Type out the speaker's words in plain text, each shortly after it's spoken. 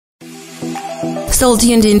Still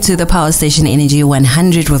tuned into the Power Station Energy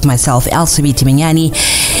 100 with myself, Elsabi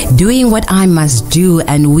Timinyani, doing what I must do,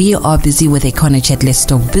 and we are busy with EconoChat. Let's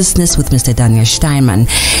talk business with Mr. Daniel Steinman.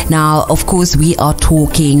 Now, of course, we are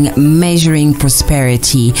talking measuring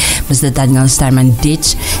prosperity. Mr. Daniel Steinman did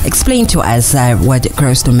explain to us what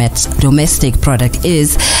gross domestic product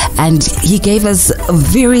is, and he gave us a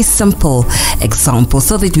very simple example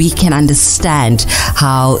so that we can understand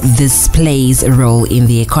how this plays a role in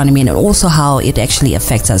the economy and also how it actually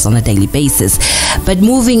affects us on a daily basis. But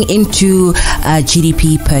moving into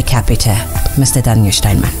GDP per capita, Mr. Daniel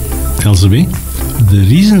Steinman. Elsabi, the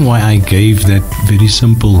reason why I gave that very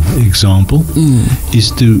simple example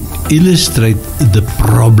is to illustrate the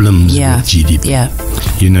problems with GDP.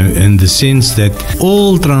 You know, in the sense that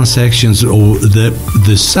all transactions, or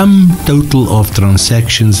the sum total of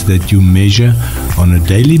transactions that you measure on a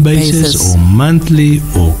daily basis or monthly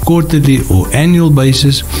or quarterly or annual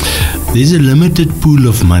basis, there's a limited pool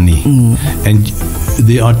of money. And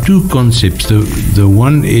there are two concepts. The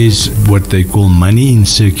one is what they call money in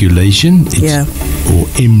circulation, or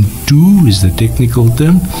M2 is the technical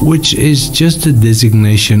term, which is just a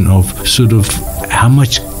designation of sort of how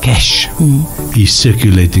much cash is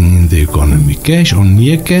circulating in the economy. Cash or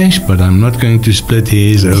near cash, but I'm not going to split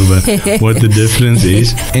hairs over what the difference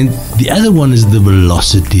is. And the other one is the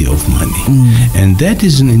velocity of money. And that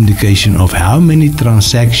is an indication of how many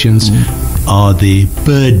transactions are there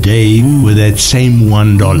per day with that same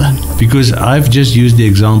 $1. Because I've just used the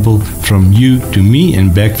example from you to me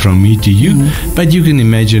and back from me to you, but you can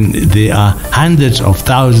imagine there are hundreds of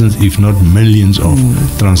thousands, if not millions of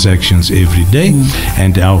transactions every day.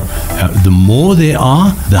 And the more there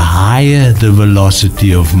are, the higher the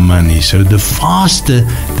velocity of money. So the faster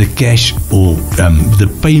the cash or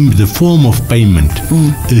the form of payment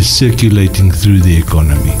is circulating through the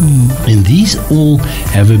economy. And these all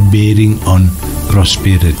have a bearing on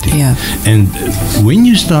prosperity. And when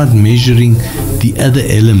you start measuring the other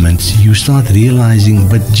elements, you start realizing,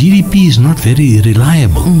 but GDP is not very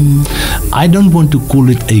reliable. I don't want to call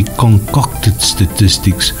it a concocted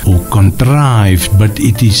statistics or contrived, but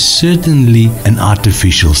it is certainly an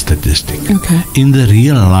artificial statistic. In the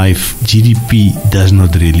real life, GDP does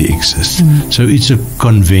not really exist. So it's a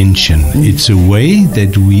convention. It's a way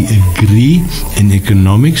that we agree in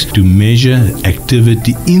economics to measure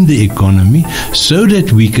activity in the economy so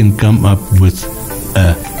that we can come up with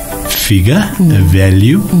a figure, a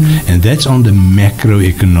value, and that's on the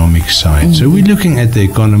macroeconomic side. So we're looking at the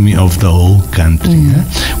economy of the whole country.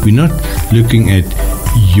 We're not looking at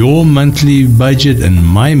your monthly budget and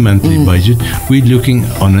my monthly budget. We're looking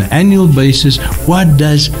on an annual basis. What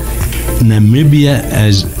does Namibia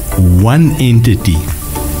as one entity,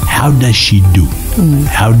 how does she do?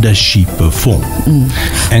 How does she perform?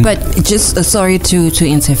 But just sorry to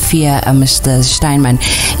interfere, Mr. Steinman.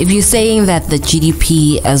 If you're saying that the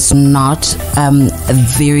GDP is not a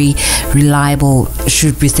very reliable,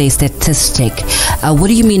 should we say, statistic, what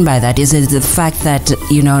do you mean by that? Is it the fact that,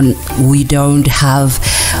 you know, we don't have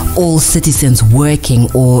all citizens working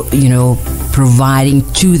or, you know, providing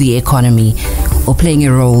to the economy or playing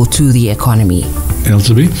a role to the economy?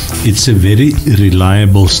 Elsabi, it's a very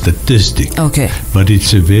reliable statistic, but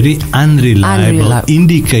it's a very unreliable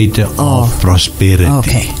indicator of prosperity.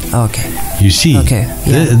 You see,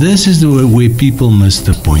 this is the way where people miss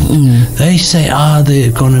the point. They say, the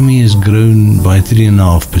economy has grown by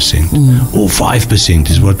 3.5%, or 5%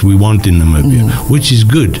 is what we want in Namibia, which is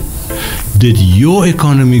good. Did your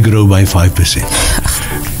economy grow by 5%?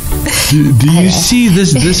 Do you see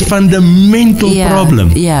this fundamental problem?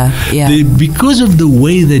 Because of the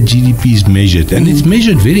way that GDP is measured, and it's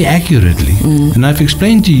measured very accurately. And I've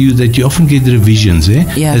explained to you that you often get revisions.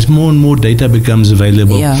 As more and more data becomes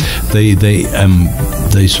available,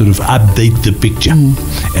 they sort of update the picture,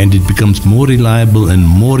 and it becomes more reliable and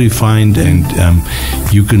more refined. And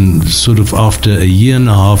you can sort of, after a year and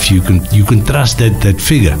a half, you can trust that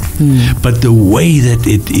figure. But the way that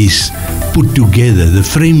it is put together, the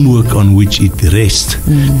framework on which it rests,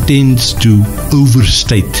 tends to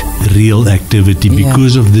overstate real activity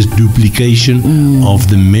because of this duplication of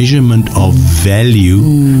the measurement of value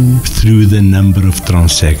through the number of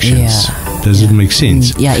transactions. Does it make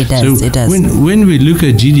sense? It does. So it does. When we look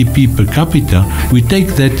at GDP per capita, we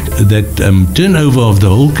take that turnover of the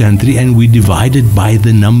whole country and we divide it by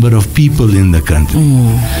the number of people in the country.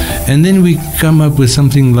 And then we come up with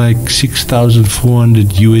something like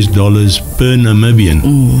 $6,400 per Namibian.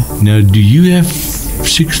 Now, do you have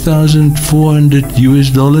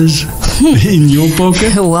 $6,400 in your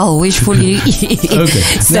pocket? Well, wishfully. Okay.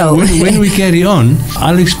 So now, when we carry on,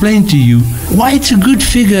 I'll explain to you why it's a good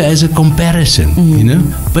figure as a comparison,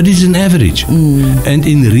 but it's an average. And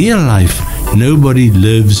in real life, nobody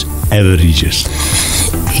lives averages.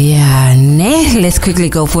 Yeah, let's quickly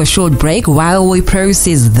go for a short break while we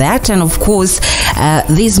process that. And of course,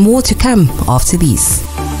 there's more to come after these.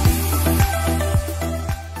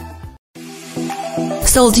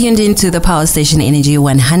 Still tuned into the Power Station Energy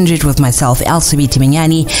 100 with myself, Elsabit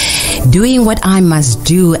Minyani, doing what I must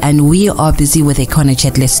do, and we are busy with a corner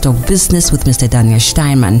chat. Let's talk business with Mr. Daniel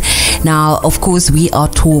Steinman. Now, of course, we are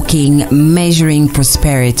talking measuring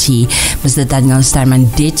prosperity. Mr. Daniel Steinman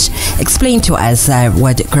did explain to us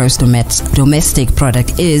what gross domestic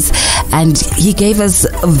product is, and he gave us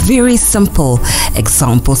a very simple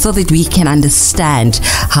example so that we can understand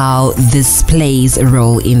how this plays a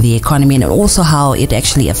role in the economy and also how it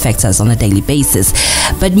actually affects us on a daily basis.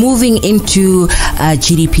 But moving into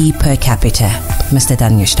GDP per capita, Mr.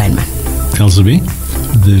 Daniel Steinman. Elsabit,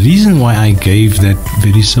 the reason why I gave that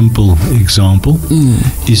very simple example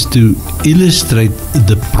is to illustrate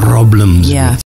the problems